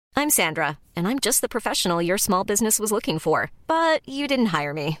I'm Sandra, and I'm just the professional your small business was looking for. But you didn't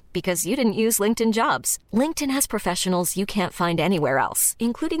hire me because you didn't use LinkedIn Jobs. LinkedIn has professionals you can't find anywhere else,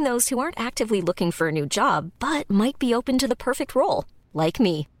 including those who aren't actively looking for a new job, but might be open to the perfect role, like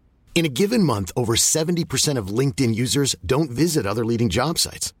me. In a given month, over 70% of LinkedIn users don't visit other leading job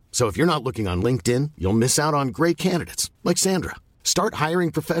sites. So if you're not looking on LinkedIn, you'll miss out on great candidates like Sandra. Start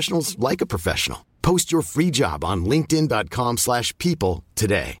hiring professionals like a professional. Post your free job on linkedin.com/people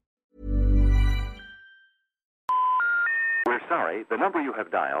today. We're sorry, the number you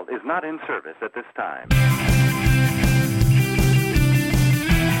have dialed is not in service at this time.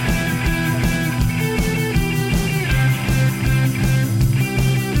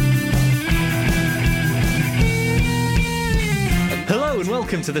 Hello and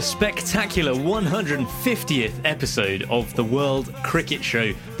welcome to the spectacular 150th episode of the World Cricket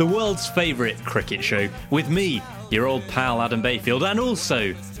Show, the world's favourite cricket show, with me, your old pal Adam Bayfield, and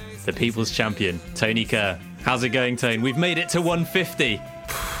also the people's champion, Tony Kerr. How's it going, Tone? We've made it to 150.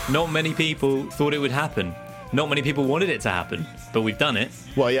 Not many people thought it would happen. Not many people wanted it to happen, but we've done it.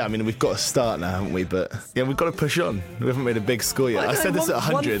 Well, yeah, I mean, we've got to start now, haven't we? But, yeah, we've got to push on. We haven't made a big score yet. I said this at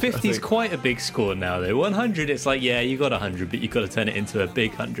 100. 150 is quite a big score now, though. 100, it's like, yeah, you got 100, but you've got to turn it into a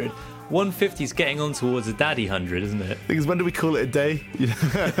big 100. 150 is getting on towards a daddy 100, isn't it? Because when do we call it a day?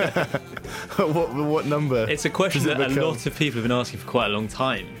 What number? It's a question that a lot of people have been asking for quite a long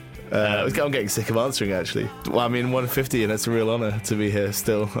time. I'm getting sick of answering, actually. Well, I mean, 150, and it's a real honour to be here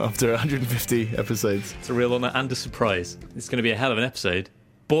still after 150 episodes. It's a real honour and a surprise. It's going to be a hell of an episode.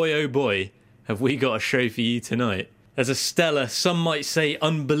 Boy, oh boy, have we got a show for you tonight. There's a stellar, some might say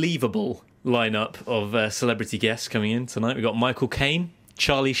unbelievable, lineup of celebrity guests coming in tonight. We've got Michael Caine,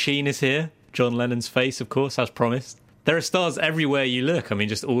 Charlie Sheen is here, John Lennon's face, of course, as promised. There are stars everywhere you look, I mean,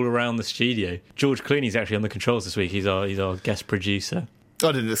 just all around the studio. George Clooney's actually on the controls this week. He's our guest producer.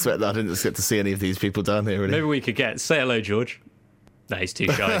 I didn't expect that. I didn't expect to see any of these people down here, really. Maybe we could say hello, George. No, he's too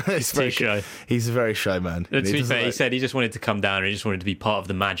shy. He's too shy. He's a very shy man. To be fair, he said he just wanted to come down and he just wanted to be part of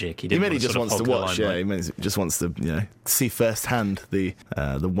the magic. He just wants to watch. Yeah, he just wants to, see firsthand the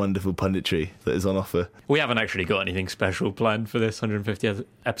wonderful punditry that is on offer. We haven't actually got anything special planned for this 150th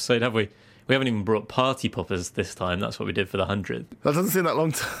episode, have we? We haven't even brought party poppers this time. That's what we did for the 100th. That doesn't seem that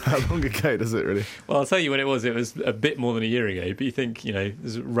long ago, does it, really? Well, I'll tell you when it was. It was a bit more than a year ago. But you think,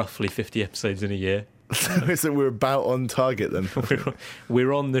 there's roughly 50 episodes in a year. So we're about on target then.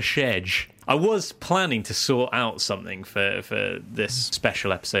 We're on the schedule. I was planning to sort out something for this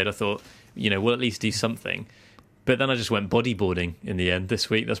special episode. I thought, we'll at least do something. But then I just went bodyboarding in the end this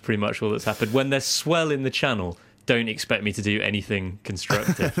week. That's pretty much all that's happened. When there's swell in the channel, don't expect me to do anything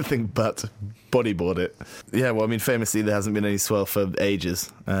constructive. Anything but bodyboard it. Yeah, well, I mean, famously, there hasn't been any swell for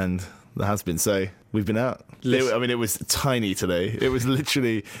ages, and there has been, so we've been out. It was tiny today. It was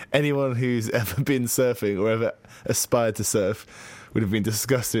literally anyone who's ever been surfing or ever aspired to surf would have been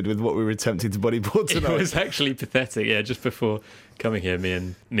disgusted with what we were attempting to bodyboard tonight. It was actually pathetic. Yeah, just before coming here, me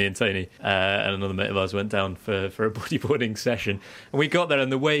and Tony and another mate of ours went down for a bodyboarding session, and we got there and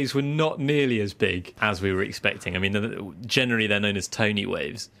the waves were not nearly as big as we were expecting. I mean, generally they're known as Tony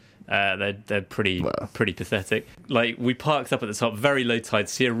waves. They're pretty pathetic. Like, we parked up at the top, very low tide,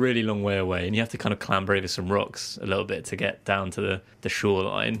 see a really long way away, and you have to kind of clamber over some rocks a little bit to get down to the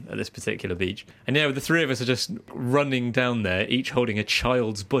shoreline at this particular beach. And the three of us are just running down there, each holding a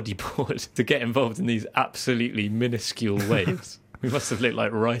child's bodyboard to get involved in these absolutely minuscule waves. We must have looked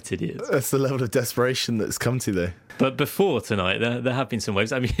like right idiots. That's the level of desperation that's come to, though. But before tonight, there have been some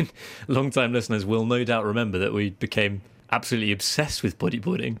waves. I mean, long-time listeners will no doubt remember that we became absolutely obsessed with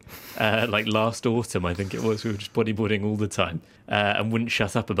bodyboarding. Like last autumn, I think it was. We were just bodyboarding all the time and wouldn't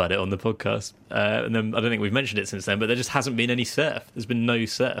shut up about it on the podcast. And then I don't think we've mentioned it since then, but there just hasn't been any surf. There's been no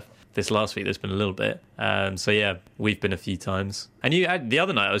surf. This last week, there's been a little bit. So yeah, we've been a few times. And the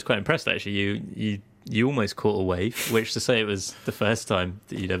other night, I was quite impressed, actually. You almost caught a wave, which, to say it was the first time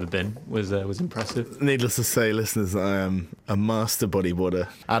that you'd ever been was impressive. Needless to say, listeners, I am a master bodyboarder.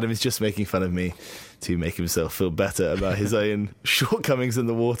 Adam is just making fun of me to make himself feel better about his own shortcomings in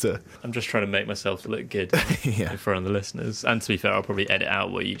the water. I'm just trying to make myself look good yeah. in front of the listeners. And to be fair, I'll probably edit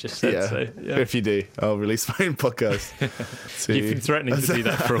out what you just said. Yeah. So, yeah. If you do, I'll release my own podcast. You've been threatening to do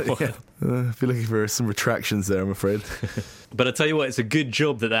that for a while. Yeah. I'll be looking for some retractions there, I'm afraid. But I tell you what, it's a good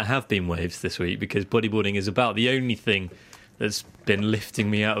job that there have been waves this week, because bodyboarding is about the only thing that's been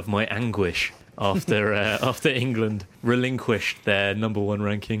lifting me out of my anguish after England relinquished their number one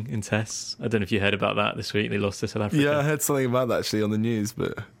ranking in tests. I don't know if you heard about that this week. They lost to South Africa. Yeah, I heard something about that actually on the news.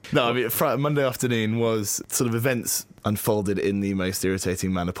 But no, I mean, Monday afternoon was sort of events unfolded in the most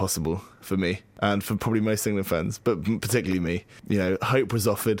irritating manner possible for me and for probably most England fans, but particularly me. You know, hope was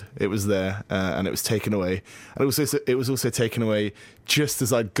offered, it was there, and it was taken away. And it was also taken away just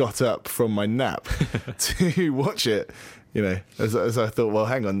as I'd got up from my nap to watch it. You know, as I thought, well,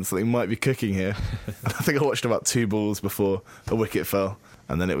 hang on, something might be cooking here. And I think I watched about 2 balls before a wicket fell,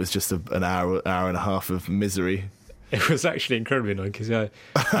 and then it was just an hour and a half of misery. It was actually incredibly annoying because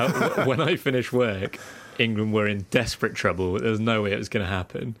when I finished work, England were in desperate trouble. There was no way it was going to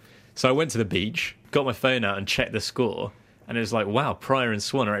happen. So I went to the beach, got my phone out and checked the score, and it was like, wow, Pryor and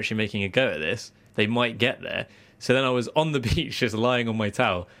Swan are actually making a go at this. They might get there. So then I was on the beach just lying on my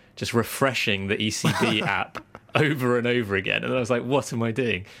towel, just refreshing the ECB app over and over again. And I was like, what am I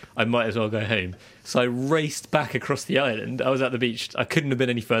doing? I might as well go home. So I raced back across the island. I was at the beach. I couldn't have been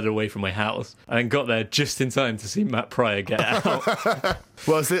any further away from my house. And got there just in time to see Matt Pryor get out.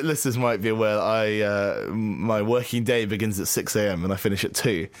 Well, as listeners might be aware, my working day begins at 6 a.m. and I finish at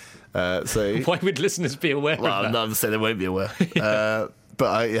 2. So why would listeners be aware of that? No, I'm saying they won't be aware.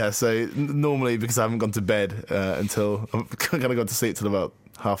 But so normally, because I haven't gone to bed until I'm going to go to sleep till about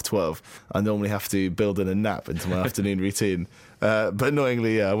 12:30, I normally have to build in a nap into my afternoon routine. But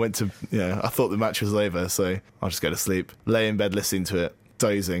annoyingly, I went to, I thought the match was over, so I'll just go to sleep, lay in bed listening to it,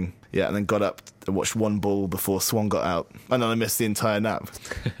 dozing, and then got up and watched 1 ball before Swan got out, and then I missed the entire nap.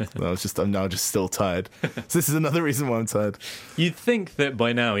 I'm now just still tired. So this is another reason why I'm tired. You'd think that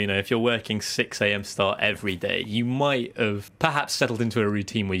by now, if you're working 6 a.m. start every day, you might have perhaps settled into a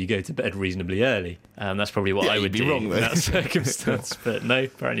routine where you go to bed reasonably early. That's probably what I would do in that circumstance, but no,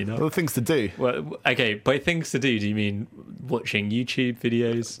 apparently not. Well, things to do. Well, okay, by things to do you mean watching YouTube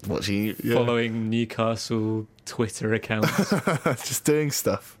videos? Following Newcastle Twitter accounts? Just doing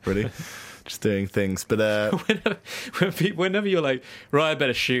stuff, really. Just doing things. But whenever you're like, right, I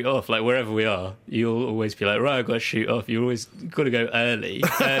better shoot off, like wherever we are, you'll always be like, right, I've got to shoot off. You always got to go earlier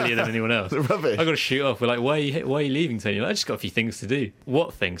than anyone else. Rubbish. I've got to shoot off. We're like, why are you leaving, Tony? Like, I just got a few things to do.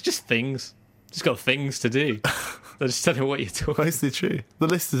 What things? Just things. Just got things to do. I just don't know what you're talking. Mostly true. The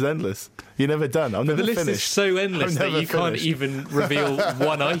list is endless. You're never done. I'm never finished. The list is so endless that you can't even reveal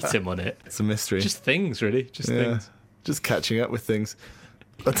one item on it. It's a mystery. Just things, really. Just things. Just catching up with things.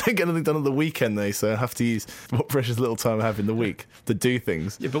 I don't get anything done on the weekend, though, so I have to use what precious little time I have in the week to do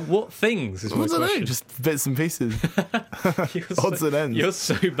things. Yeah, but what things is my question? I don't know, just bits and pieces. Odds and ends. You're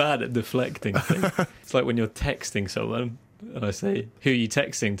so bad at deflecting things. It's like when you're texting someone, and I say, who are you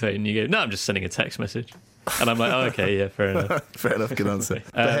texting to? And you go, no, I'm just sending a text message. And I'm like, oh, okay, yeah, fair enough. Fair enough, good answer.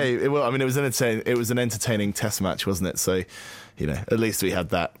 But hey, it was an entertaining test match, wasn't it? So, at least we had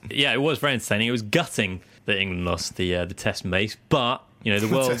that. Yeah, it was very entertaining. It was gutting that England lost the test mace, but the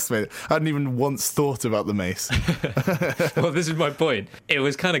world. I hadn't even once thought about the mace. Well, this is my point. It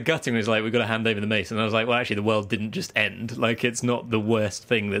was kind of gutting. It was like, we've got to hand over the mace. And I was like, well, actually, the world didn't just end. Like, it's not the worst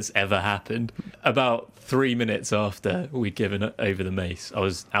thing that's ever happened. About 3 minutes after we'd given over the mace, I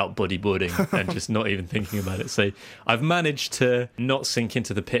was out bodyboarding and just not even thinking about it. So I've managed to not sink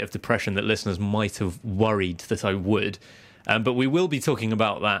into the pit of depression that listeners might have worried that I would. But we will be talking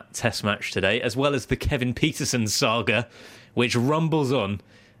about that test match today, as well as the Kevin Peterson saga, which rumbles on,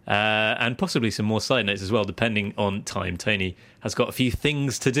 and possibly some more side notes as well, depending on time. Tony has got a few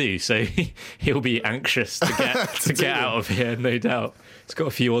things to do, so he'll be anxious to get out of here, no doubt. He's got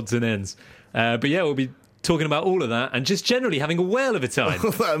a few odds and ends. But yeah, we'll be talking about all of that and just generally having a whale of a time.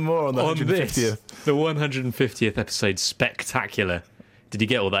 All that and more on the 150th. The 150th episode spectacular. Did you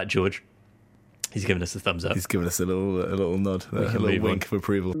get all that, George? He's giving us a thumbs up. He's giving us a little nod, a little wink of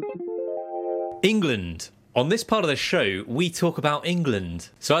approval. England. On this part of the show, we talk about England.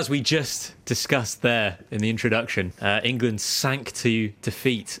 So as we just discussed there in the introduction, England sank to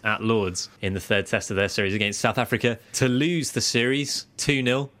defeat at Lord's in the third test of their series against South Africa to lose the series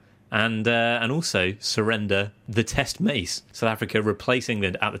 2-0 and also surrender the test mace. South Africa replaced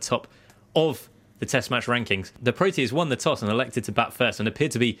England at the top of the test match rankings. The Proteas won the toss and elected to bat first and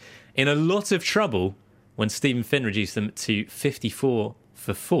appeared to be in a lot of trouble when Stephen Finn reduced them to 54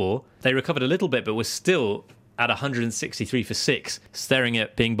 for 4. They recovered a little bit, but were still at 163 for 6, staring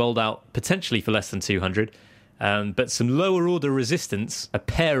at being bowled out potentially for less than 200. But some lower order resistance, a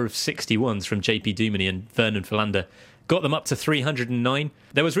pair of 61s from JP Duminy and Vernon Philander, got them up to 309.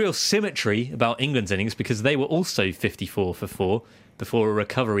 There was real symmetry about England's innings because they were also 54 for 4 before a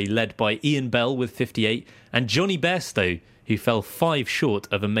recovery led by Ian Bell with 58 and Johnny Bairstow, who fell 5 short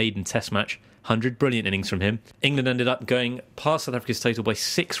of a maiden test match 100. Brilliant innings from him. England ended up going past South Africa's total by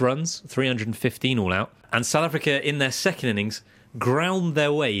 6 runs, 315 all out. And South Africa, in their second innings, ground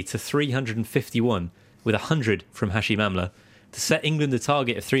their way to 351 with 100 from Hashim Amla, to set England a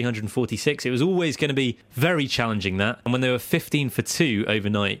target of 346. It was always going to be very challenging, that. And when they were 15 for 2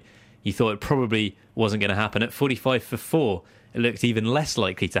 overnight, you thought it probably wasn't going to happen. At 45 for 4, it looked even less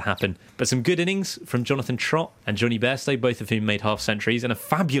likely to happen. But some good innings from Jonathan Trott and Johnny Bairstow, both of whom made half-centuries, and a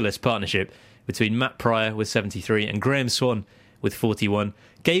fabulous partnership between Matt Prior with 73 and Graham Swann with 41,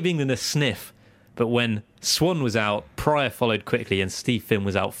 gave England a sniff. But when Swann was out, Prior followed quickly, and Steve Finn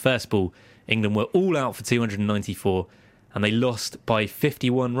was out first ball. England were all out for 294, and they lost by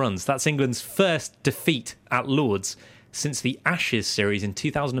 51 runs. That's England's first defeat at Lord's since the Ashes series in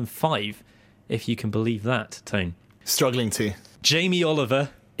 2005, if you can believe that, Tone. Struggling to. Jamie Oliver,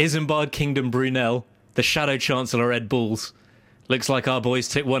 Isambard Kingdom Brunel, the Shadow Chancellor Ed Balls. Looks like our boys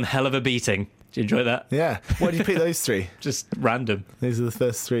took one hell of a beating. Did you enjoy that? Yeah. Why did you pick those three? Just random. These are the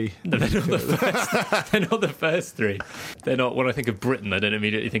first three. No, they're not the first three. They're not. When I think of Britain, I don't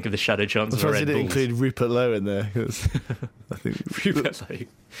immediately think of the Shadow Chancellor Ed Balls. You didn't include Rupert Lowe in there. I think Rupert Lowe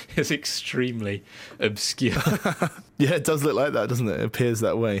is extremely obscure. Yeah, it does look like that, doesn't it? It appears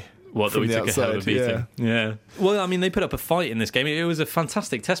that way. What, that we took outside, a hell of a beating? Yeah. Well, I mean, they put up a fight in this game. It was a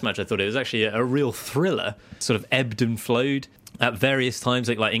fantastic test match, I thought. It was actually a real thriller, sort of ebbed and flowed. At various times,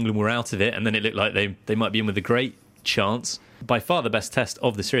 like England were out of it, and then it looked like they might be in with a great chance. By far the best test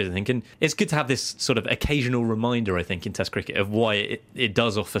of the series, I think. And it's good to have this sort of occasional reminder, I think, in Test cricket of why it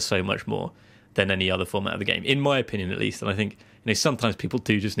does offer so much more than any other format of the game, in my opinion at least. And I think sometimes people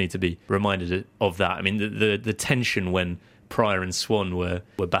do just need to be reminded of that. I mean, the tension when Prior and Swann were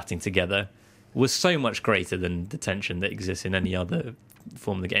batting together was so much greater than the tension that exists in any other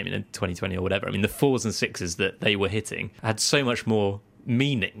form of the game in 2020 or whatever. I mean, the 4s and 6s that they were hitting had so much more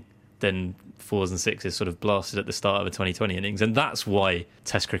meaning than 4s and 6s sort of blasted at the start of a 2020 innings, and that's why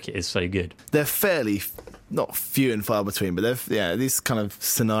Test cricket is so good. They're fairly, not few and far between, but these kind of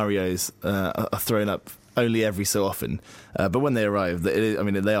scenarios are thrown up only every so often. But when they arrive,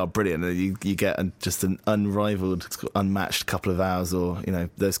 they are brilliant. You get just an unrivaled, unmatched couple of hours, or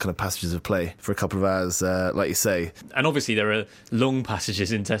those kind of passages of play for a couple of hours, like you say. And obviously there are long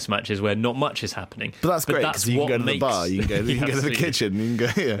passages in Test matches where not much is happening. But that's great, because you can go to the bar, you can go to the kitchen, you can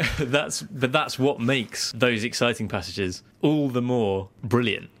go. Yeah. That's what makes those exciting passages all the more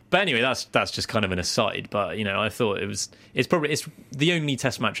brilliant. But anyway, that's just kind of an aside. But I thought it's the only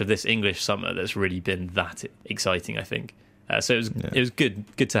Test match of this English summer that's really been that exciting, I think. So it was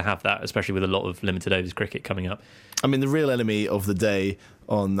good to have that, especially with a lot of limited overs cricket coming up. I mean, the real enemy of the day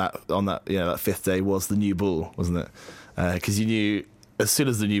on that fifth day was the new ball, wasn't it? Because you knew as soon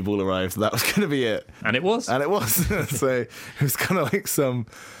as the new ball arrived that was going to be it, and it was. So it was kind of like some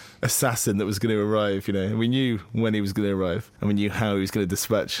assassin that was going to arrive, and we knew when he was going to arrive, and we knew how he was going to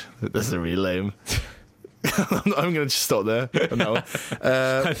dispatch. That's really lame. I'm going to just stop there.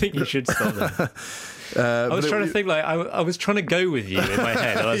 I think you should stop there. I was trying to think, I was trying to go with you in my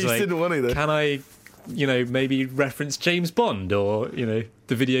head. I was like, didn't want to, can I, maybe reference James Bond or,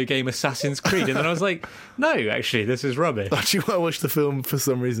 the video game Assassin's Creed? And then I was like, no, actually, this is rubbish. Actually, I watched the film, for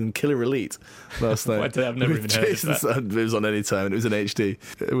some reason, Killer Elite last night. I've never even heard of that. It was on any time, and it was in HD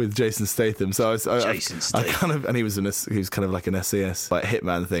with Jason Statham. So and he was kind of like an SAS, like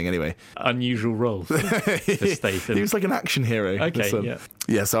hitman thing. Anyway, unusual role for Statham. He was like an action hero. Okay, yeah.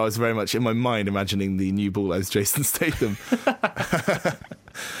 Yeah, so I was very much in my mind imagining the new ball as Jason Statham.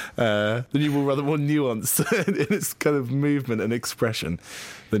 The new ball rather more nuanced in its kind of movement and expression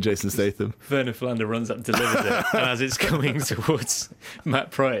than Jason Statham. Werner Philander runs up and delivers it, and as it's coming towards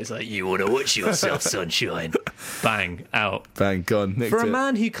Matt Prior, it's like, you want to watch yourself, sunshine. Bang, out. Bang, gone. For a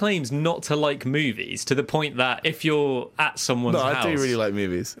man who claims not to like movies, to the point that if you're at someone's house... No, I do really like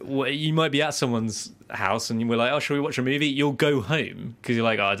movies. You might be at someone's house and we're like, oh, shall we watch a movie? You'll go home because you're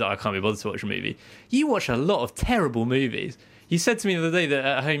like, oh, I can't be bothered to watch a movie. You watch a lot of terrible movies. You said to me the other day that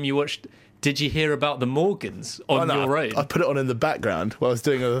at home you watched Did You Hear About the Morgans on your own? I put it on in the background while I was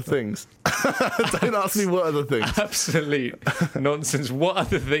doing other things. Don't ask me what other things. Absolute nonsense. What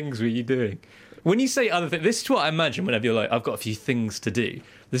other things were you doing? When you say other things, this is what I imagine whenever you're like, I've got a few things to do.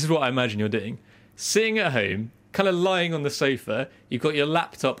 This is what I imagine you're doing. Sitting at home, kind of lying on the sofa, you've got your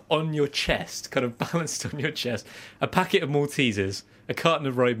laptop on your chest, kind of balanced on your chest, a packet of Maltesers, a carton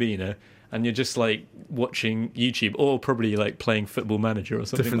of Ribena, and you're just like watching YouTube, or probably like playing Football Manager or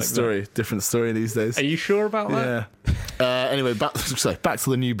something. Different story these days. Are you sure about that? Yeah. Anyway, back to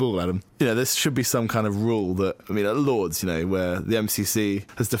the new ball, Adam. There should be some kind of rule that, at Lords, where the MCC,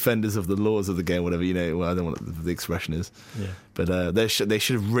 as defenders of the laws of the game, whatever, well, I don't know what the expression is. Yeah. But they should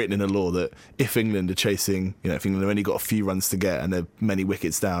have written in a law that if England are chasing, if England have only got a few runs to get and they're many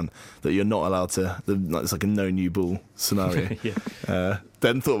wickets down, that you're not allowed to. It's like a no new ball scenario. Yeah.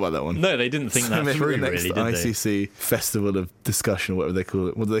 Then thought about that one. No, they didn't think that maybe through, the next really, did they? ICC Festival of Discussion, whatever they call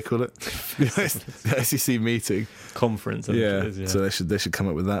it. What do they call it? The ICC meeting. Conference. I think it is, yeah. So they should come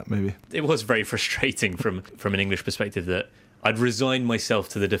up with that, maybe. It was very frustrating from an English perspective that I'd resigned myself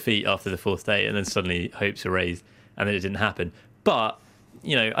to the defeat after the fourth day, and then suddenly hopes are raised, and then it didn't happen. But,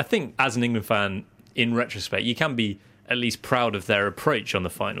 I think as an England fan, in retrospect, you can be at least proud of their approach on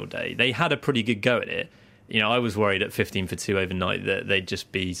the final day. They had a pretty good go at it. I was worried at 15 for 2 overnight that they'd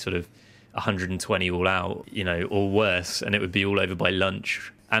just be sort of 120 all out, or worse, and it would be all over by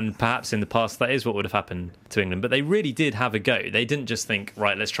lunch. And perhaps in the past, that is what would have happened to England. But they really did have a go. They didn't just think,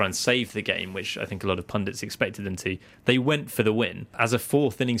 right, let's try and save the game, which I think a lot of pundits expected them to. They went for the win. As a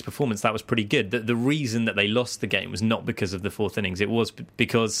fourth innings performance, that was pretty good. The reason that they lost the game was not because of the fourth innings. It was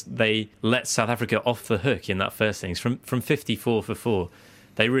because they let South Africa off the hook in that first innings. From 54 for 4,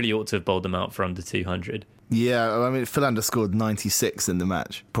 they really ought to have bowled them out for under 200. Yeah, I mean, Philander scored 96 in the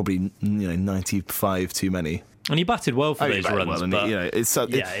match. Probably, 95 too many. And he batted well for those runs, well, but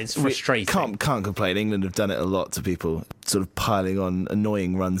it's frustrating. Can't complain. England have done it a lot to people, sort of piling on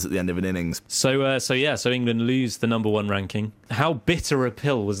annoying runs at the end of an innings. So England lose the number 1 ranking. How bitter a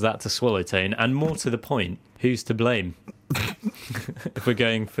pill was that to swallow, Tone? And more to the point, who's to blame? If we're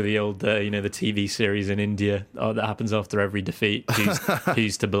going for the old, the TV series in India that happens after every defeat,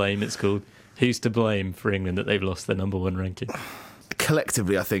 who's to blame? It's called. Who's to blame for England that they've lost their number 1 ranking?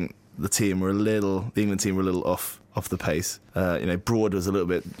 Collectively, I think the England team were a little off the pace. Broad was a little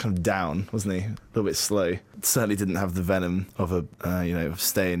bit kind of down, wasn't he? A little bit slow. Certainly didn't have the venom of of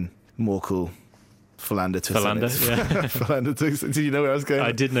Steyn, Morkel, Philander to Philander, yeah. Philander to. Did you know where I was going?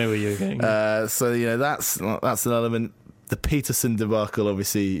 I did know where you were going. That's an element. The Peterson debacle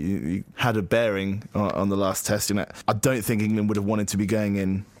obviously had a bearing on the last test. I don't think England would have wanted to be going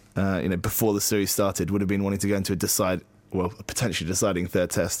in. Before the series started, would have been wanting to go into a potentially deciding third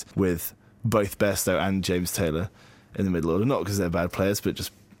test with both Bairstow and James Taylor in the middle order. Not because they're bad players, but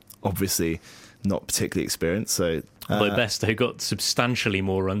just obviously not particularly experienced. So, although Bairstow got substantially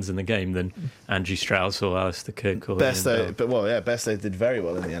more runs in the game than Andrew Strauss or Alistair Cook. Or Bairstow did very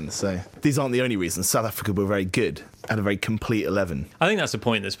well in the end. So these aren't the only reasons. South Africa were very good, had a very complete 11. I think that's a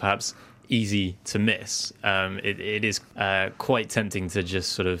point that's perhaps easy to miss. It is quite tempting to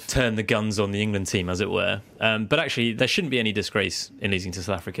just sort of turn the guns on the England team, as it were. But actually, there shouldn't be any disgrace in losing to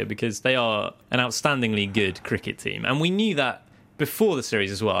South Africa because they are an outstandingly good cricket team. And we knew that before the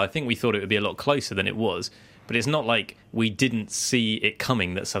series as well. I think we thought it would be a lot closer than it was. But it's not like we didn't see it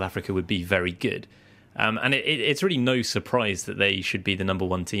coming that South Africa would be very good. And it's really no surprise that they should be the number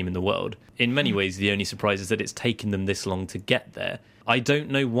 1 team in the world. In many ways, the only surprise is that it's taken them this long to get there. I don't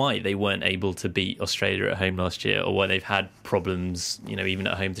know why they weren't able to beat Australia at home last year, or why they've had problems, even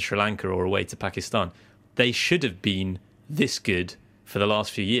at home to Sri Lanka or away to Pakistan. They should have been this good for the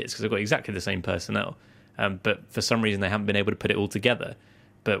last few years because they've got exactly the same personnel. But for some reason, they haven't been able to put it all together.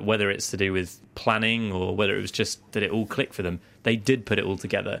 But whether it's to do with planning or whether it was just that it all clicked for them, they did put it all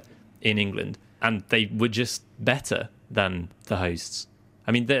together in England. And they were just better than the hosts.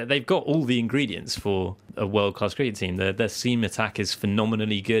 I mean, they've got all the ingredients for a world-class cricket team. Their seam attack is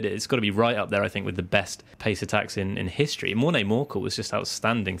phenomenally good. It's got to be right up there, I think, with the best pace attacks in history. Morne Morkel was just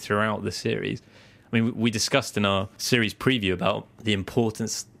outstanding throughout the series. I mean, we discussed in our series preview about the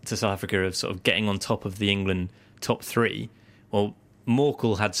importance to South Africa of sort of getting on top of the England top 3. Well,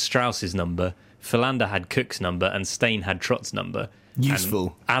 Morkel had Strauss's number, Philander had Cook's number, and Steyn had Trott's number.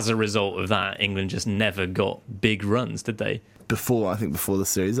 Useful. And as a result of that, England just never got big runs, did they? Before the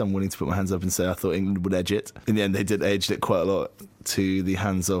series, I'm willing to put my hands up and say I thought England would edge it. In the end, they did edge it quite a lot to the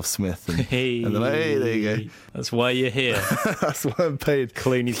hands of Smith. And they're like, hey, there you go. That's why you're here. That's why I'm paid.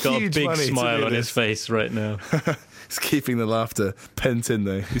 Clooney's got a big smile on his face right now. He's keeping the laughter pent in,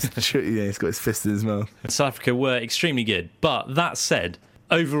 though. He's got his fist in his mouth. South Africa were extremely good. But that said,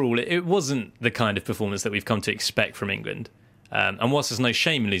 overall, it wasn't the kind of performance that we've come to expect from England. And whilst there's no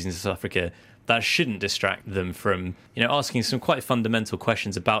shame in losing to South Africa, that shouldn't distract them from, asking some quite fundamental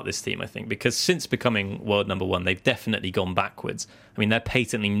questions about this team, I think, because since becoming world number 1, they've definitely gone backwards. I mean, they're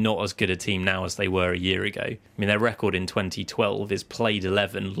patently not as good a team now as they were a year ago. I mean, their record in 2012 is played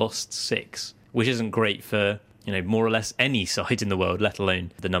 11, lost 6, which isn't great for, more or less any side in the world, let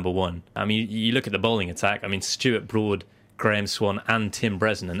alone the number 1. I mean, you look at the bowling attack. I mean, Stuart Broad, Graham Swan and Tim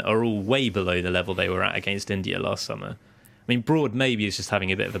Bresnan are all way below the level they were at against India last summer. I mean, Broad maybe is just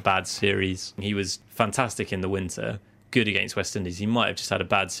having a bit of a bad series. He was fantastic in the winter, good against West Indies. He might have just had a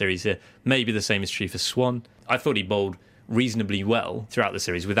bad series here. Maybe the same is true for Swan. I thought he bowled reasonably well throughout the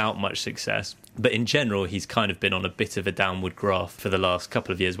series without much success. But in general, he's kind of been on a bit of a downward graph for the last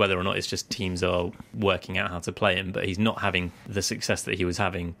couple of years, whether or not it's just teams are working out how to play him. But he's not having the success that he was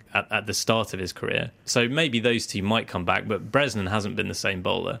having at the start of his career. So maybe those two might come back, but Bresnan hasn't been the same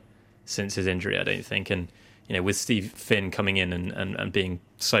bowler since his injury, I don't think. And, you know, with Steve Finn coming in and being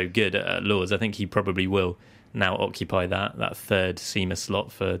so good at Lords, I think he probably will now occupy that third seamer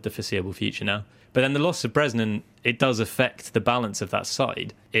slot for the foreseeable future now. But then the loss of Bresnan, it does affect the balance of that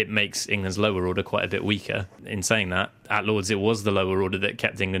side. It makes England's lower order quite a bit weaker. In saying that, at Lords it was the lower order that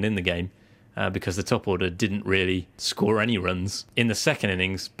kept England in the game because the top order didn't really score any runs. In the second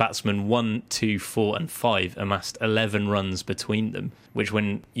innings, batsmen 1, 2, 4 and 5 amassed 11 runs between them, which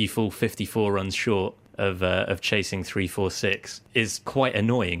when you fall 54 runs short of chasing 3, 4, 6 is quite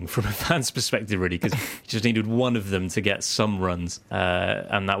annoying from a fan's perspective, really, because you just needed one of them to get some runs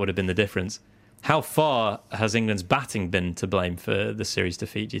and that would have been the difference. How far has England's batting been to blame for the series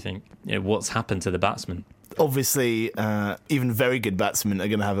defeat, do you think? You know, what's happened to the batsmen? Obviously, even very good batsmen are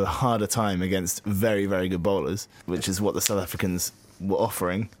going to have a harder time against very, very good bowlers, which is what the South Africans were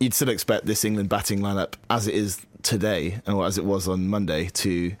offering. You'd still expect this England batting lineup, as it is today, or as it was on Monday,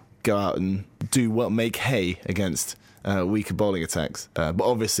 to go out and do well, make hay against weaker bowling attacks. But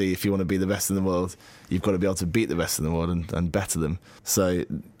obviously, if you want to be the best in the world, you've got to be able to beat the best in the world and better them. So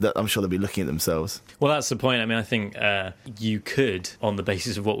I'm sure they'll be looking at themselves. Well, that's the point. I mean, I think you could, on the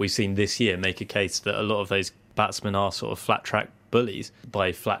basis of what we've seen this year, make a case that a lot of those batsmen are sort of flat track bullies.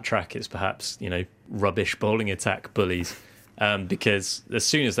 By flat track, it's perhaps, you know, rubbish bowling attack bullies. Because as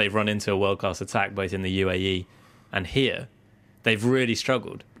soon as they've run into a world-class attack, both in the UAE and here, they've really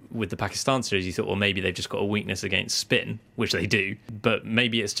struggled. With the Pakistan series, you thought, well, maybe they've just got a weakness against spin, which they do, but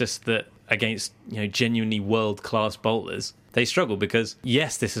maybe it's just that against, you know, genuinely world-class bowlers, they struggle because,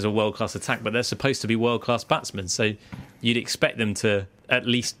 yes, this is a world-class attack, but they're supposed to be world-class batsmen, so you'd expect them to at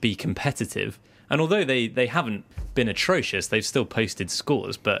least be competitive. And although they haven't been atrocious, they've still posted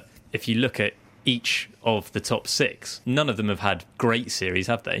scores, but if you look at each of the top 6, none of them have had great series,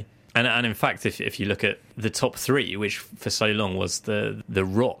 have they? And in fact, if you look at the top 3, which for so long was the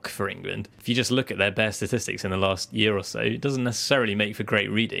rock for England, if you just look at their bare statistics in the last year or so, it doesn't necessarily make for great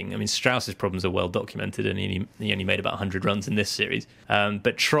reading. I mean, Strauss's problems are well documented, and he only made about 100 runs in this series.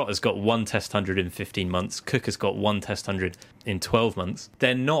 But Trott has got 1 Test 100 in 15 months. Cook has got 1 Test 100 in 12 months.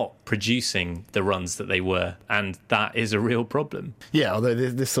 They're not producing the runs that they were, and that is a real problem. Yeah, although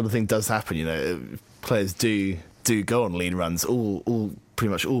this sort of thing does happen, you know, players do go on lean runs.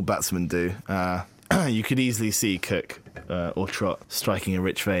 Pretty much all batsmen do. You could easily see Cook or Trott striking a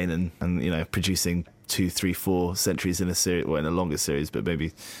rich vein and you know, producing 2, 3, 4 centuries in a series, well, in a longer series, but maybe,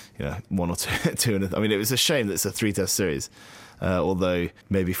 you know, 1 or 2. I mean, it was a shame that it's a 3-test series. Although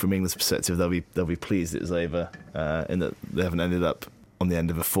maybe from England's perspective, they'll be pleased it was over, in that they haven't ended up on the end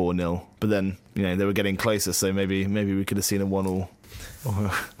of a 4-0. But then, you know, they were getting closer, so maybe we could have seen a 1-1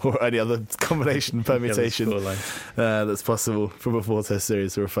 or any other combination permutation that's possible from a 4-test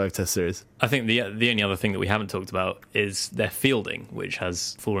series or a 5-test series. I think the only other thing that we haven't talked about is their fielding, which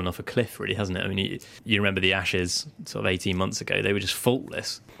has fallen off a cliff, really, hasn't it? I mean, you remember the Ashes sort of 18 months ago, they were just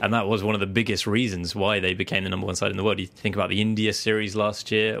faultless. And that was one of the biggest reasons why they became the number 1 side in the world. You think about the India series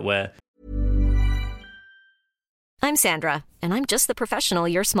last year, where... I'm Sandra, and I'm just the professional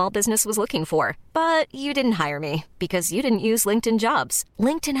your small business was looking for. But you didn't hire me because you didn't use LinkedIn Jobs.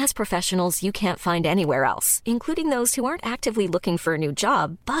 LinkedIn has professionals you can't find anywhere else, including those who aren't actively looking for a new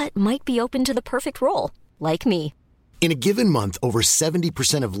job, but might be open to the perfect role, like me. In a given month, over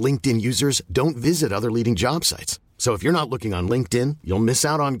 70% of LinkedIn users don't visit other leading job sites. So if you're not looking on LinkedIn, you'll miss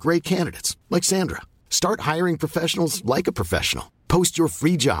out on great candidates like Sandra. Start hiring professionals like a professional. Post your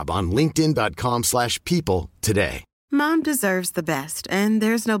free job on linkedin.com/people today. Mom deserves the best, and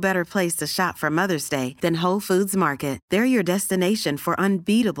there's no better place to shop for Mother's Day than Whole Foods Market. They're your destination for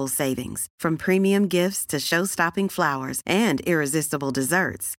unbeatable savings, from premium gifts to show-stopping flowers and irresistible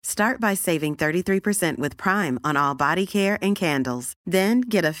desserts. Start by saving 33% with Prime on all body care and candles. Then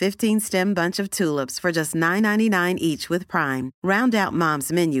get a 15-stem bunch of tulips for just $9.99 each with Prime. Round out Mom's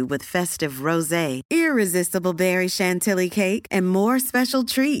menu with festive rosé, irresistible berry chantilly cake, and more special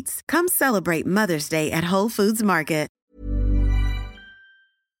treats. Come celebrate Mother's Day at Whole Foods Market.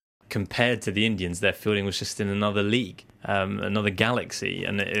 Compared to the Indians, their fielding was just in another league, another galaxy,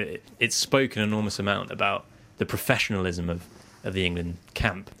 and it's spoken an enormous amount about the professionalism of the England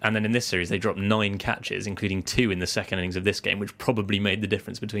camp. And then in this series, they dropped 9 catches, including 2 in the second innings of this game, which probably made the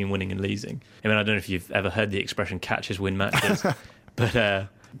difference between winning and losing. I mean, I don't know if you've ever heard the expression "catches win matches," but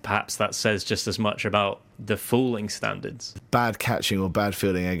perhaps that says just as much about the falling standards. Bad catching or bad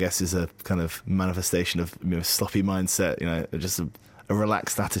fielding, I guess, is a kind of manifestation of sloppy mindset, just a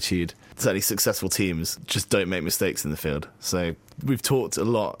relaxed attitude. Certainly successful teams just don't make mistakes in the field. So we've talked a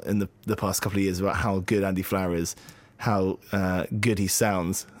lot in the past couple of years about how good Andy Flower is, how good he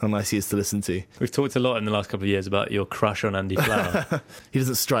sounds, how nice he is to listen to. We've talked a lot in the last couple of years about your crush on Andy Flower. He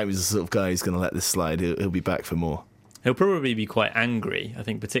doesn't strike me as the sort of guy who's going to let this slide. He'll be back for more. He'll probably be quite angry, I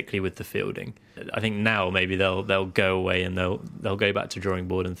think, particularly with the fielding. I think now maybe they'll go away and they'll go back to drawing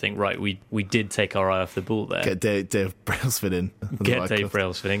board and think, right, we did take our eye off the ball there. Get Dave Brailsford in. Get Dave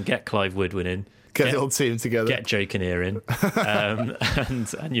Brailsford in. Get Clive Woodward in. Get the old team together. Get Joe Kinnear in.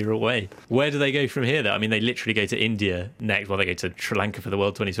 And you're away. Where do they go from here, though? I mean, they literally go to India next. Well, they go to Sri Lanka for the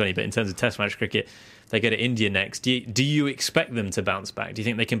World 2020, but in terms of Test match cricket, they go to India next. Do you expect them to bounce back? Do you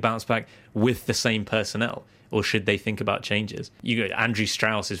think they can bounce back with the same personnel? Or should they think about changes? Andrew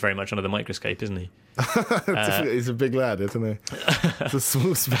Strauss is very much under the microscope, isn't he? He's a big lad, isn't he? It's a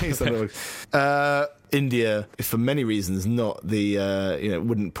small space. India, for many reasons, not the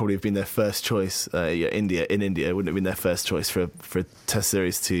wouldn't probably have been their first choice. India wouldn't have been their first choice for a Test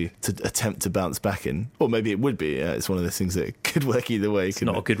series to attempt to bounce back in, or maybe it would be. It's one of those things that could work either way. It's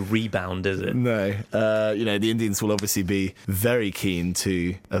not a good rebound, is it? No. The Indians will obviously be very keen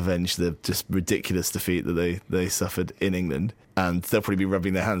to avenge the just ridiculous defeat that they suffered in England. And they'll probably be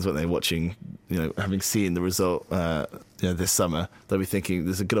rubbing their hands, won't they, watching, having seen the result this summer. They'll be thinking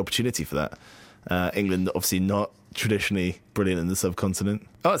there's a good opportunity for that. England, obviously not traditionally brilliant in the subcontinent.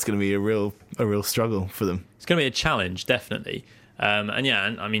 It's going to be a real struggle for them. It's going to be a challenge, definitely.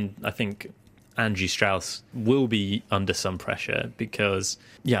 I think Andrew Strauss will be under some pressure because,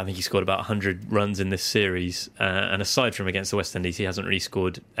 I think he scored about 100 runs in this series. And aside from against the West Indies, he hasn't really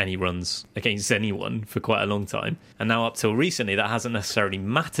scored any runs against anyone for quite a long time. And now up till recently, that hasn't necessarily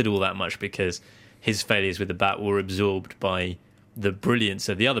mattered all that much because his failures with the bat were absorbed by the brilliance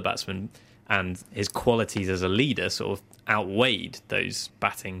of the other batsmen, and his qualities as a leader sort of outweighed those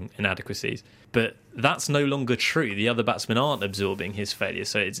batting inadequacies. But that's no longer true. The other batsmen aren't absorbing his failures,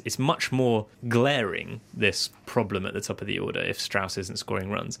 so it's much more glaring, this problem at the top of the order, if Strauss isn't scoring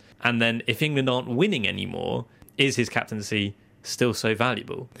runs. And then if England aren't winning anymore, is his captaincy still so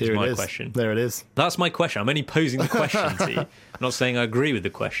valuable? Is my question. There it is. That's my question. I'm only posing the question to you. I'm not saying I agree with the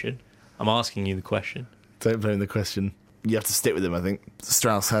question. I'm asking you the question. Don't blame the question. You have to stick with him, I think.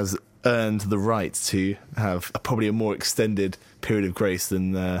 Strauss has earned the right to have probably a more extended period of grace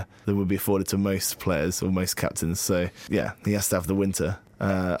than would be afforded to most players or most captains. So, he has to have the winter.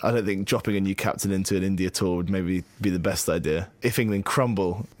 I don't think dropping a new captain into an India tour would maybe be the best idea. If England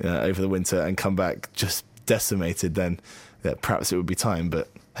crumble over the winter and come back just decimated, then perhaps it would be time. But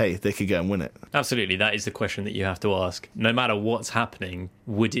hey, they could go and win it. Absolutely, that is the question that you have to ask. No matter what's happening,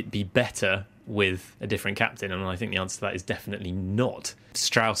 would it be better with a different captain? And I think the answer to that is definitely not.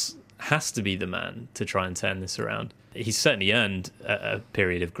 Strauss has to be the man to try and turn this around. He's certainly earned a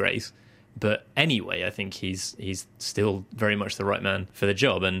period of grace, but anyway, I think he's still very much the right man for the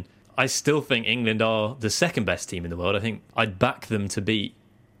job. And I still think England are the second best team in the world. I think I'd back them to beat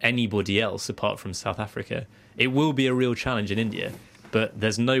anybody else apart from South Africa. It will be a real challenge in India, but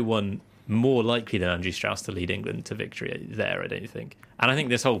there's no one more likely than Andrew Strauss to lead England to victory there, I don't think. And I think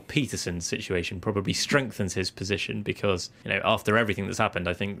this whole Peterson situation probably strengthens his position because, after everything that's happened,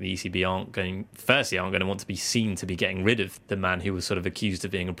 I think the ECB aren't going to want to be seen to be getting rid of the man who was sort of accused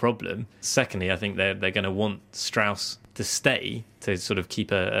of being a problem. Secondly, I think they're going to want Strauss to stay to sort of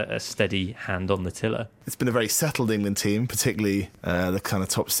keep a steady hand on the tiller. It's been a very settled England team, particularly the kind of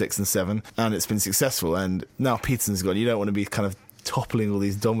top 6 and 7, and it's been successful. And now Peterson's gone. You don't want to be kind of toppling all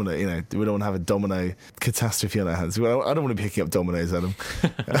these domino, we don't want to have a domino catastrophe on our hands. Well, I don't want to be picking up dominoes, Adam,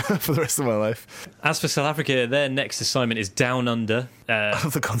 for the rest of my life. As for South Africa, their next assignment is down under.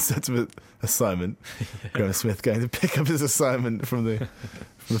 The concept of an assignment. Graham Smith going to pick up his assignment from the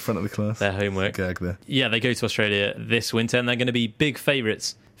front of the class. Their homework. Gag there. Yeah, they go to Australia this winter, and they're going to be big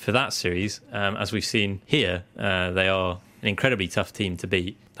favourites for that series. As we've seen here, they are an incredibly tough team to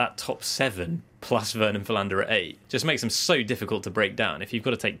beat. That top 7 plus Vernon Philander at 8 just makes them so difficult to break down. If you've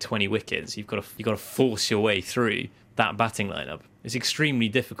got to take 20 wickets, you've got to force your way through that batting lineup. It's extremely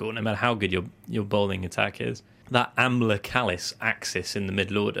difficult, no matter how good your bowling attack is. That Amla Callis axis in the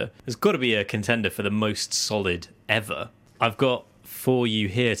middle order has got to be a contender for the most solid ever. I've got for you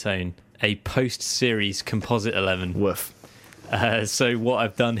here, Tone, a post-series composite 11. Woof. So what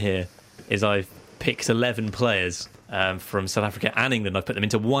I've done here is I've picked 11 players from South Africa and England. I've put them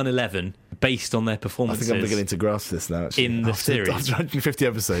into one 11 based on their I performances. think I'm beginning to grasp this now, actually. In the series. After 150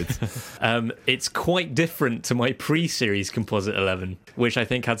 episodes. It's quite different to my pre-series composite 11, which I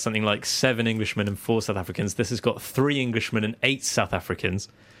think had something like 7 Englishmen and 4 South Africans. This has got 3 Englishmen and 8 South Africans.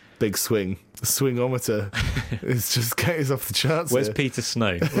 Big swing. The swingometer is just getting off the charts. Where's here. Peter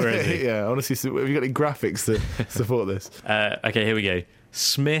Snow? Where is he? Yeah, honestly, have you got any graphics to support this? Okay, here we go.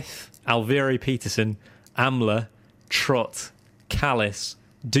 Smith, Alviro Peterson, Amler, Trott, Callis,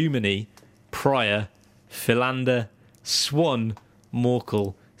 Duminy, Pryor, Philander, Swan,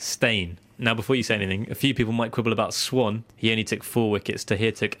 Morkel, Steyn. Now, before you say anything, a few people might quibble about Swan. He only took 4 wickets.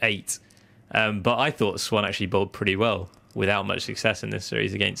 Tahir took 8. But I thought Swan actually bowled pretty well without much success in this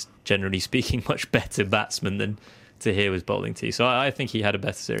series against, generally speaking, much better batsmen than Tahir was bowling to. So I think he had a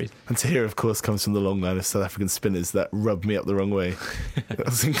better series. And Tahir, of course, comes from the long line of South African spinners that rubbed me up the wrong way. That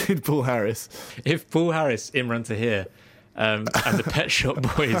was include Paul Harris. If Paul Harris, Imran Tahir, and the Pet Shop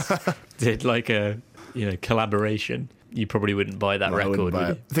Boys did like a collaboration, you probably wouldn't buy that record, would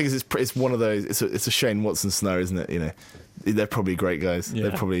you? The thing is, it's one of those. It's a Shane Watson snow, isn't it? They're probably great guys. Yeah.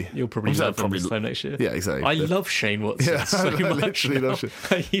 You'll probably love them this time next year. Yeah, exactly. I love Shane Watson so much. Literally love Shane.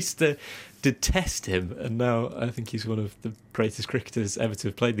 I used to detest him, and now I think he's one of the greatest cricketers ever to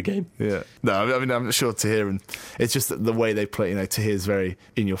have played the game. Yeah. No, I mean, I'm sure Tahir, and it's just the way they play. Tahir's very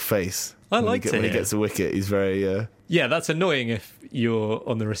in your face. I like Tahir. When he gets a wicket, he's very. Yeah, that's annoying if you're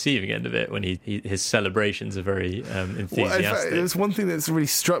on the receiving end of it, when his celebrations are very enthusiastic. Well, in fact, there's one thing that's really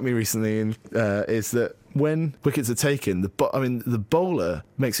struck me recently, is that when wickets are taken, the bowler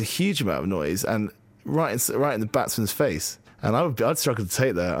makes a huge amount of noise and right in the batsman's face. And I'd struggle to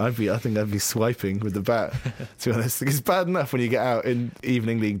take that. I think I'd be swiping with the bat, to be honest. It's bad enough when you get out in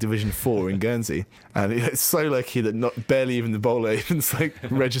Evening League Division 4 in Guernsey, and it's so lucky that barely even the bowler even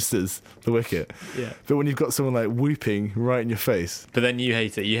registers the wicket. Yeah. But when you've got someone whooping right in your face. But then you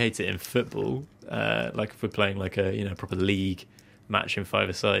hate it. You hate it in football. Like if we're playing like a proper league match in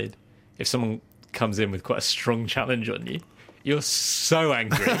 5-a-side, if someone comes in with quite a strong challenge on you, you're so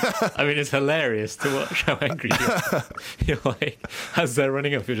angry. I mean, it's hilarious to watch how angry you are. You're like, as they're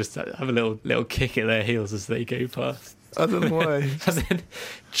running up, you just have a little kick at their heels as they go past. I don't know why. And then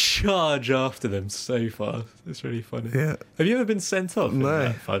charge after them so fast. It's really funny. Yeah. Have you ever been sent off in No.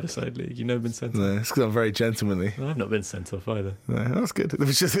 that 5-a-side league? You've never been sent off? No, it's because I'm very gentlemanly. I've not been sent off either. No, that's good. It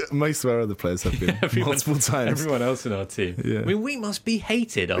was just most of our other players have been multiple times. Everyone else in our team. Yeah. I mean, we must be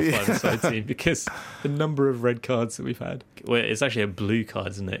hated, our 5-a-side team, because the number of red cards that we've had. Well, it's actually a blue card,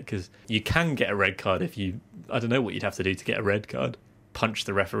 isn't it? Because you can get a red card if I don't know what you'd have to do to get a red card. Punch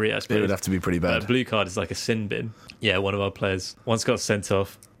the referee, I suppose. It would have to be pretty bad. A blue card is like a sin bin. Yeah, one of our players once got sent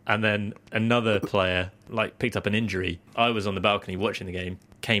off, and then another player picked up an injury. I was on the balcony watching the game,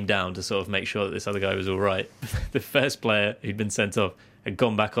 came down to sort of make sure that this other guy was all right. The first player who'd been sent off had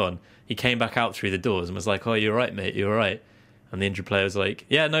gone back on. He came back out through the doors and was like, "Oh, you're right, mate, you're right." And the injured player was like,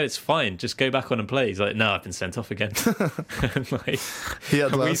 "Yeah, no, it's fine. Just go back on and play." He's like, "No, I've been sent off again." He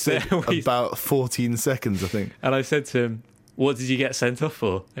had lasted about 14 seconds, I think. And I said to him, "What did you get sent off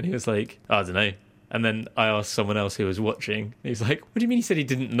for?" And he was like, "I don't know." And then I asked someone else who was watching. And he was like, "What do you mean?" He said he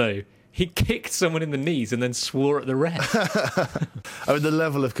didn't know. He kicked someone in the knees and then swore at the ref. I mean, the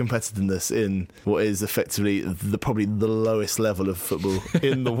level of competitiveness in what is effectively probably the lowest level of football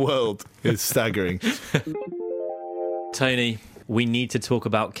in the world is staggering. Tony, we need to talk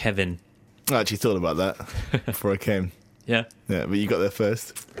about Kevin. I actually thought about that before I came. Yeah? Yeah, but you got there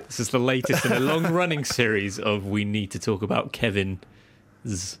first. This is the latest in a long-running series of We Need to Talk About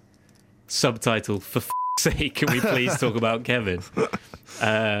Kevin's subtitle, "For f***'s sake, can we please talk about Kevin?"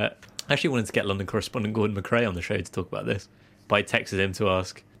 I actually wanted to get London correspondent Gordon McRae on the show to talk about this, but I texted him to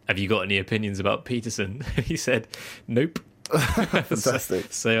ask, "Have you got any opinions about Peterson?" He said, "Nope."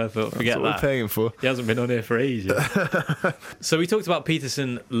 Fantastic. So I thought, forget That's what that. we're paying him for. He hasn't been on here for ages. So we talked about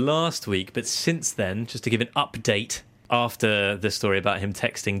Peterson last week, but since then, just to give an update, after the story about him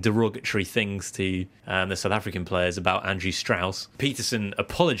texting derogatory things to the South African players about Andrew Strauss, Peterson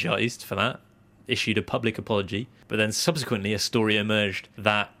apologised for that, issued a public apology, but then subsequently a story emerged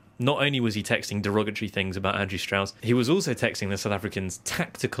that not only was he texting derogatory things about Andrew Strauss, he was also texting the South Africans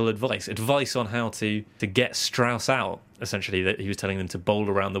tactical advice on how to get Strauss out, essentially, that he was telling them to bowl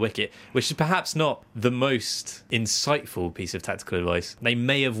around the wicket, which is perhaps not the most insightful piece of tactical advice. They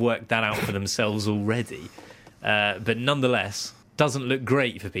may have worked that out for themselves already, but nonetheless, doesn't look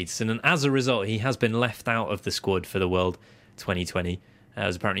great for Peterson, and as a result, he has been left out of the squad for the World 2020,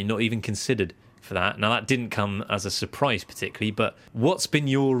 was apparently not even considered for that. Now, that didn't come as a surprise particularly, but what's been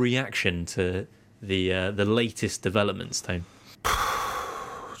your reaction to the latest developments, Tone?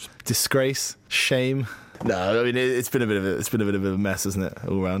 Disgrace, shame. No, I mean it's been a bit of a mess, hasn't it,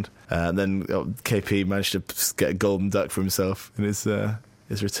 all round? And then KP managed to get a golden duck for himself in his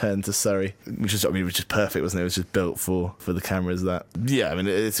return to Surrey, which is perfect, wasn't it? It was just built for the cameras. That, yeah, I mean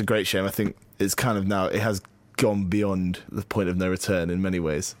it's a great shame. I think it's kind of now it has gone beyond the point of no return in many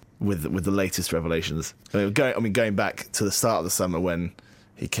ways with the latest revelations. Going back to the start of the summer when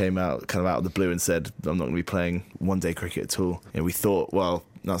he came out kind of out of the blue and said, I'm not going to be playing one-day cricket at all. We thought, well,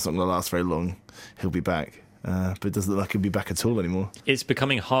 that's not going to last very long. He'll be back. But it doesn't look like he'll be back at all anymore. It's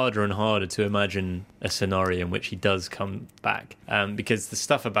becoming harder and harder to imagine a scenario in which he does come back. Because the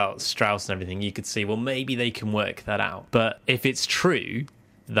stuff about Strauss and everything, you could see, well, maybe they can work that out. But if it's true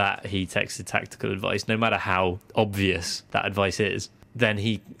that he texted tactical advice, no matter how obvious that advice is, then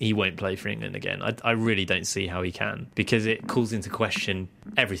he won't play for England again. I really don't see how he can, because it calls into question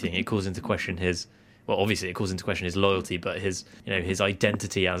everything. It calls into question obviously it calls into question his loyalty, but his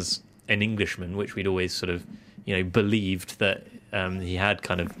identity as an Englishman, which we'd always sort of believed that he had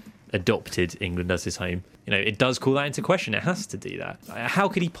kind of adopted England as his home. It does call that into question. It has to do that. How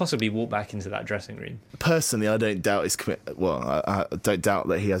could he possibly walk back into that dressing room? Personally, I don't doubt his I don't doubt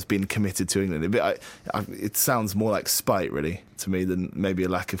that he has been committed to England. It sounds more like spite, really, to me, than maybe a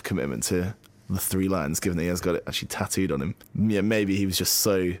lack of commitment to the Three Lions, given that he has got it actually tattooed on him. Yeah, maybe he was just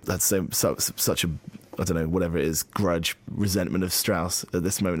such a, I don't know, whatever it is, grudge, resentment of Strauss at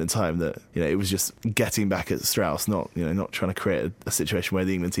this moment in time that, it was just getting back at Strauss, not trying to create a situation where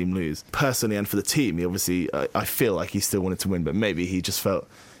the England team lose. Personally, and for the team, he obviously, I feel like he still wanted to win, but maybe he just felt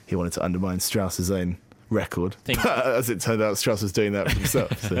he wanted to undermine Strauss's own record. As it turned out, Strauss was doing that for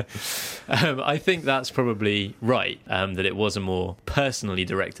himself. So. I think that's probably right, that it was a more personally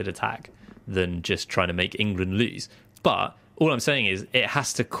directed attack than just trying to make England lose. But all I'm saying is it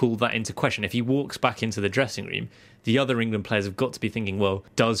has to call that into question. If he walks back into the dressing room, the other England players have got to be thinking, well,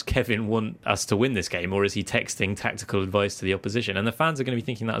 does Kevin want us to win this game, or is he texting tactical advice to the opposition? And the fans are going to be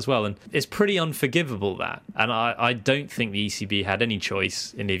thinking that as well. And it's pretty unforgivable, that. And I don't think the ECB had any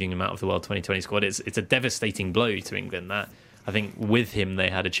choice in leaving him out of the World 2020 squad. It's a devastating blow to England, that. I think with him,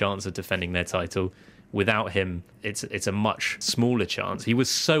 they had a chance of defending their title. Without him, it's a much smaller chance. He was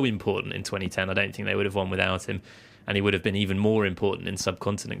so important in 2010. I don't think they would have won without him. And he would have been even more important in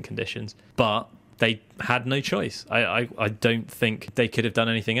subcontinent conditions. But they had no choice. I don't think they could have done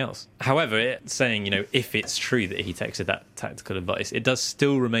anything else. However, saying, if it's true that he texted that tactical advice, it does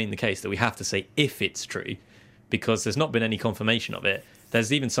still remain the case that we have to say if it's true, because there's not been any confirmation of it.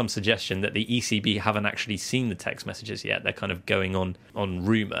 There's even some suggestion that the ECB haven't actually seen the text messages yet. They're kind of going on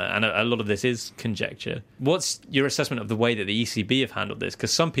rumour, and a lot of this is conjecture. What's your assessment of the way that the ECB have handled this?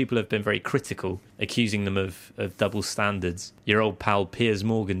 Because some people have been very critical, accusing them of double standards. Your old pal Piers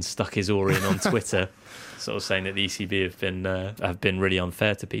Morgan stuck his oar in on Twitter, sort of saying that the ECB have been really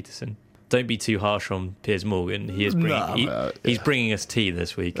unfair to Peterson. Don't be too harsh on Piers Morgan. He's bringing us tea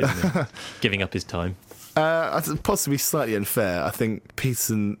this week, and giving up his time. Possibly slightly unfair. I think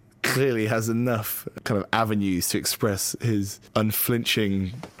Peterson clearly has enough kind of avenues to express his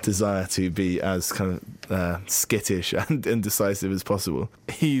unflinching desire to be as kind of skittish and indecisive as possible.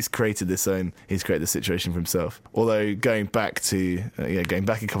 He's created this situation for himself. Although going back a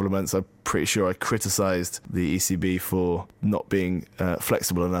couple of months, I'm pretty sure I criticised the ECB for not being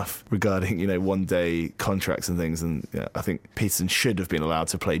flexible enough regarding one-day contracts and things. And I think Peterson should have been allowed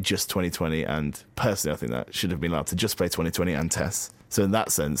to play just 2020, and personally, I think that should have been allowed to just play 2020 and tests. So in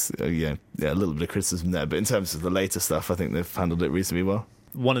that sense, a little bit of criticism there. But in terms of the later stuff, I think they've handled it reasonably well.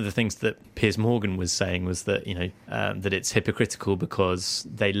 One of the things that Piers Morgan was saying was that that it's hypocritical because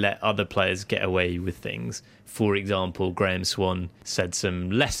they let other players get away with things. For example, Graham Swan said some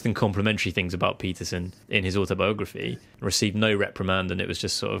less than complimentary things about Peterson in his autobiography, received no reprimand, and it was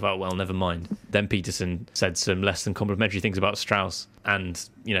just sort of, oh, well, never mind. Then Peterson said some less than complimentary things about Strauss, and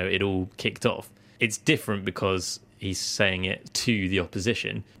it all kicked off. It's different because he's saying it to the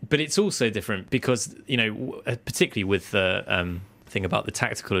opposition, but it's also different because particularly with the thing about the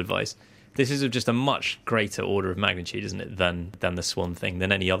tactical advice, this is just a much greater order of magnitude, isn't it, than the Swan thing,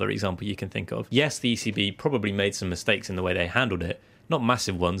 than any other example you can think of. Yes, the ECB probably made some mistakes in the way they handled it, not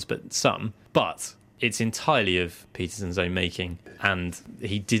massive ones, but some, but it's entirely of Peterson's own making, and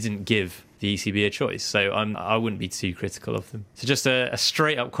he didn't give the ECB a choice, so I wouldn't be too critical of them. So just a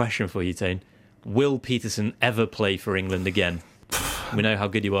straight up question for you, Tane. Will Peterson ever play for England again? We know how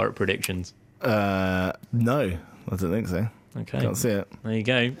good you are at predictions. No, I don't think so. Okay. Can't see it. There you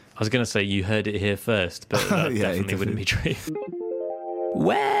go. I was going to say you heard it here first, but that definitely wouldn't be true.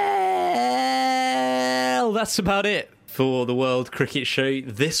 Well, that's about it for the World Cricket Show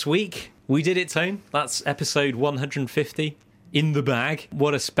this week. We did it, Tone. That's episode 150. in the bag.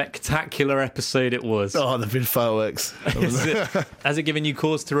 What a spectacular episode it was. Oh, there've been fireworks. Has it given you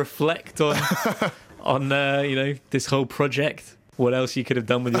cause to reflect on this whole project? What else you could have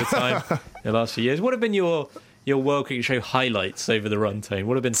done with your time in the last few years? What have been your World Cricket Show highlights over the run, Tone?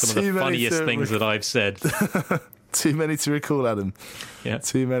 What have been some of the funniest things that I've said? Too many to recall, Adam. Yeah.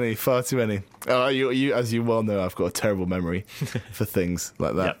 Too many, far too many. You, as you well know, I've got a terrible memory for things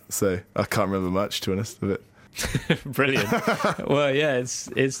like that. Yep. So I can't remember much, to be honest, of it. Brilliant. Well, yeah, it's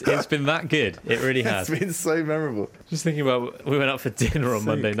been that good. It really has. It's been so memorable. Just thinking about, we went out for dinner on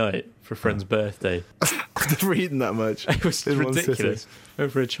Monday night for a friend's birthday. I've never eaten that much. It was ridiculous.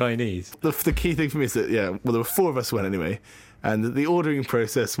 Went for a Chinese. The key thing for me is that, there were 4 of us went anyway, and the ordering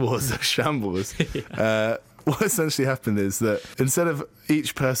process was a shambles. Yeah. What essentially happened is that instead of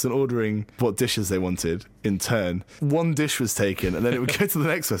each person ordering what dishes they wanted in turn, one dish was taken and then it would go to the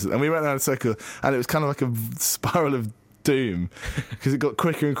next person. And we went around a circle and it was kind of like a spiral of doom because it got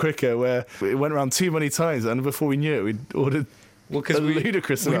quicker and quicker where it went around too many times and before we knew it, we'd ordered a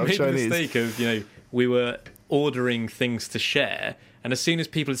ludicrous amount of Chinese. We made the mistake of, we were ordering things to share. And as soon as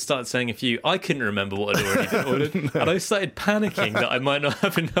people had started saying a few, I couldn't remember what had already been ordered. No. And I started panicking that I might not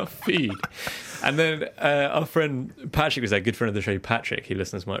have enough food. And then our friend Patrick was there, good friend of the show, Patrick, who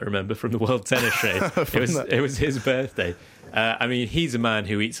listeners might remember from the World Tennis Show. It was his birthday. He's a man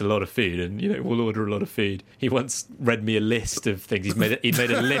who eats a lot of food and, will order a lot of food. He once read me a list of things. He'd made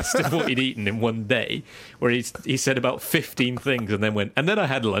a list of what he'd eaten in one day where he said about 15 things and then went, and then I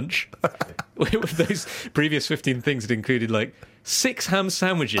had lunch. Those previous 15 things had included 6 ham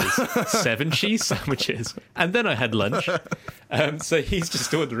sandwiches, 7 cheese sandwiches, and then I had lunch. So he's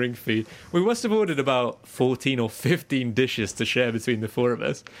just ordering food. We must have ordered about 14 or 15 dishes to share between the 4 of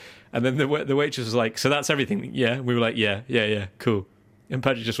us. And then the waitress was like, so that's everything? Yeah. We were like, yeah, cool. And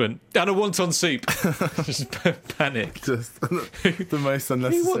Patrick just went, and a wonton soup. Just panicked. Just the most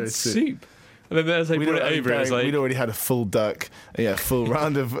unnecessary Who wants soup? And then as they brought it over, it was like... We'd already had a full duck, full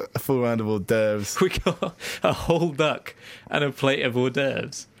round of hors d'oeuvres. We got a whole duck and a plate of hors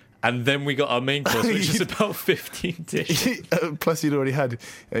d'oeuvres. And then we got our main course, which is about 15 dishes. Plus, you'd already had,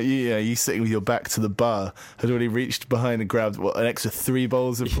 you sitting with your back to the bar, had already reached behind and grabbed, an extra 3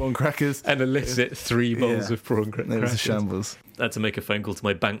 bowls of prawn crackers. An illicit 3 bowls of prawn crackers. It was a shambles. I had to make a phone call to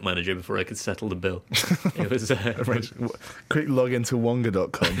my bank manager before I could settle the bill. It was... quick log into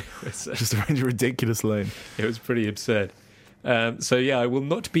Wonga.com. Just arrange a ridiculous loan. It was pretty absurd. I will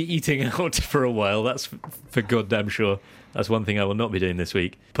not be eating out for a while. That's for goddamn sure. That's one thing I will not be doing this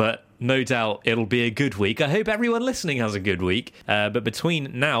week. But no doubt it'll be a good week. I hope everyone listening has a good week. But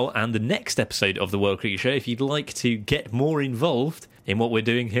between now and the next episode of the World Cricket Show, if you'd like to get more involved in what we're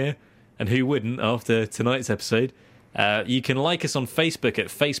doing here, and who wouldn't after tonight's episode, you can like us on Facebook at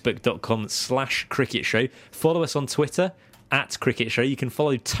facebook.com/Cricket Show. Follow us on Twitter at Cricket Show. You can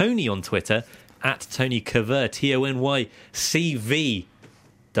follow Tony on Twitter at Tony Cavur,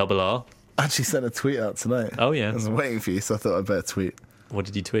 TonyCVRR. I actually sent a tweet out tonight. Oh, yeah. I was waiting for you, so I thought I'd better tweet. What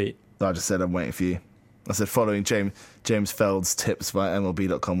did you tweet? I just said I'm waiting for you. I said following James Feld's tips via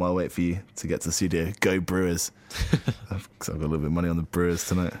MLB.com while I wait for you to get to the studio. Go Brewers. Because I've got a little bit of money on the Brewers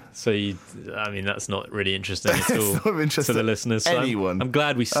tonight. So, that's not really interesting at all it's not interesting to the listeners. Anyone. I'm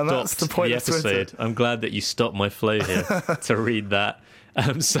glad we stopped the episode. I'm glad that you stopped my flow here to read that.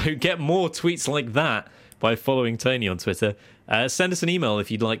 So get more tweets like that by following Tony on Twitter. Send us an email if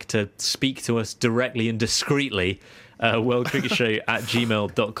you'd like to speak to us directly and discreetly.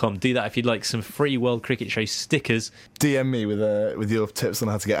 worldcricketshow@gmail.com. Do that if you'd like some free World Cricket Show stickers. DM me with your tips on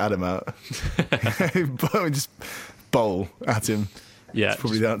how to get Adam out. Just bowl at him. Yeah, that's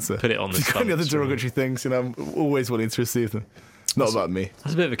probably the answer. Put it on the If you've got any other derogatory things, I'm always willing to receive them. Not about me.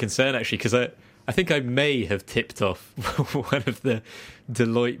 That's a bit of a concern, actually, because I think I may have tipped off one of the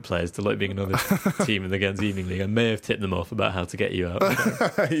Deloitte players, Deloitte being another team in the Guernsey Evening League. I may have tipped them off about how to get you out.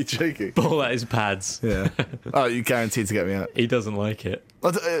 Are you joking? Ball at his pads. Yeah. Oh, you guaranteed to get me out. He doesn't like it.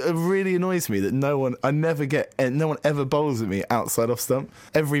 It really annoys me that no one ever bowls at me outside off stump.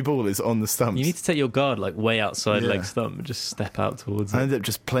 Every ball is on the stumps. You need to take your guard way outside leg stump and just step out towards it. I end up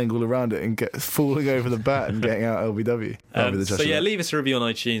just playing all around it and falling over the bat and getting out LBW. Leave us a review on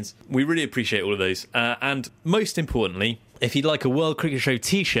iTunes. We really appreciate all of those. And most importantly, if you'd like a World Cricket Show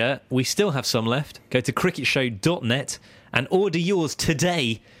t-shirt, we still have some left. Go to cricketshow.net and order yours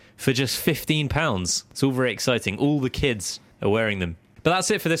today for just £15. It's all very exciting. All the kids are wearing them. But that's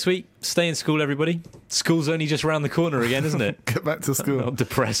it for this week. Stay in school, everybody. School's only just around the corner again, isn't it? Get back to school. Not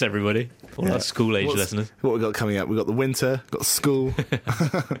depress everybody. All our school-age listeners. What we got coming up? We've got the winter, got school.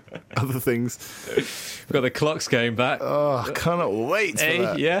 other things. We've got the clocks going back. Oh, I cannot wait for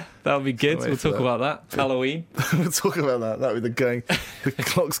that. Yeah, that'll be good. Can't We'll wait for talk that. about that. Halloween. We'll talk about that. That'll be the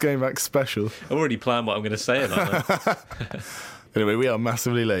clocks going back special. I've already planned what I'm going to say about that. Anyway, we are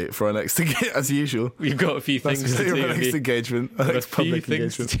massively late for our next as usual. We've got a few things to do. Our next engagement. Our next public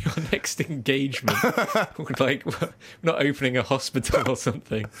engagement. To do. Our next engagement. Like, we're not opening a hospital or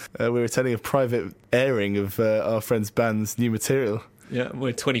something. We're attending a private airing of our friend's band's new material. Yeah,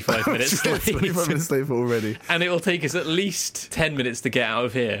 we're 25 minutes late. 25 minutes late already. And it will take us at least 10 minutes to get out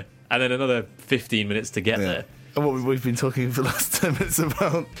of here, and then another 15 minutes to get there. And what we've been talking for the last 10 minutes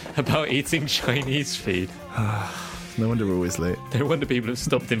about eating Chinese food. No wonder we're always late. No wonder people have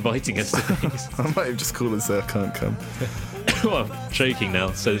stopped inviting us to things. I might have just called and say I can't come. Well, I'm joking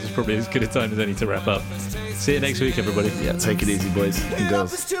now, so this is probably as good a time as any to wrap up. See you next week, everybody. Yeah, take it easy, boys and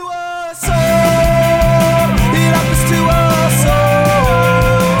girls. It happens to us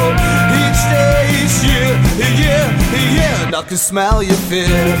all. Each day, each year, and I can smell your fear.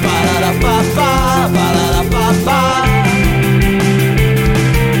 Ba-da-da-ba-ba, ba-da-da-ba-ba.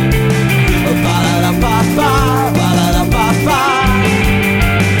 Ba-da-da-ba-ba, ba-da-da-ba-ba.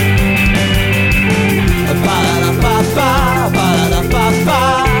 Ba-da-da-ba-ba, ba-da-da-ba-ba.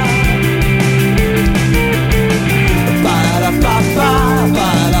 Ba-da-da-ba-ba,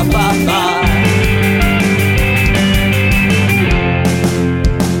 ba-da-da-ba-ba.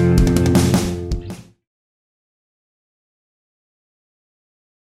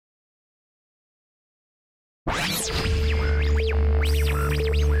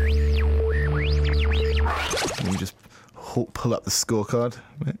 Can you just pull up the scorecard?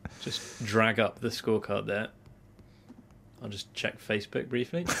 Just drag up the scorecard there. I'll just check Facebook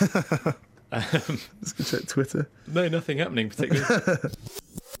briefly. Let's go check Twitter. No, nothing happening particularly.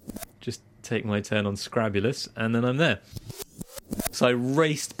 Just take my turn on Scrabulous, and then I'm there. So I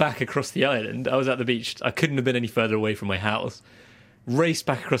raced back across the island. I was at the beach. I couldn't have been any further away from my house. Raced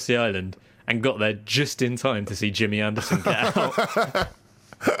back across the island and got there just in time to see Jimmy Anderson get out.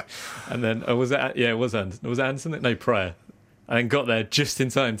 And then, it was Anderson. Was it Anderson? No, Pryor. And then got there just in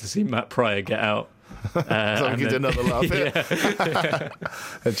time to see Matt Pryor get out. So we can do another laugh. Yeah.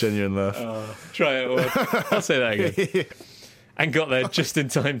 A genuine laugh. Try it. I'll say that again. And got there just in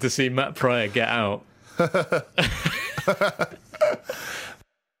time to see Matt Pryor get out.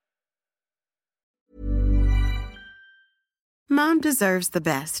 Mom deserves the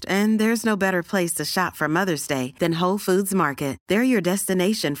best, and there's no better place to shop for Mother's Day than Whole Foods Market. They're your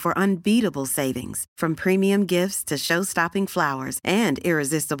destination for unbeatable savings, from premium gifts to show-stopping flowers and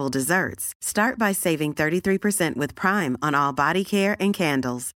irresistible desserts. Start by saving 33% with Prime on all body care and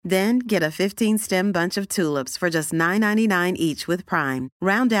candles. Then get a 15-stem bunch of tulips for just $9.99 each with Prime.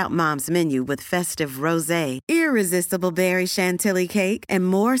 Round out Mom's menu with festive rosé, irresistible berry chantilly cake, and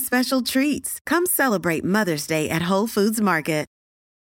more special treats. Come celebrate Mother's Day at Whole Foods Market.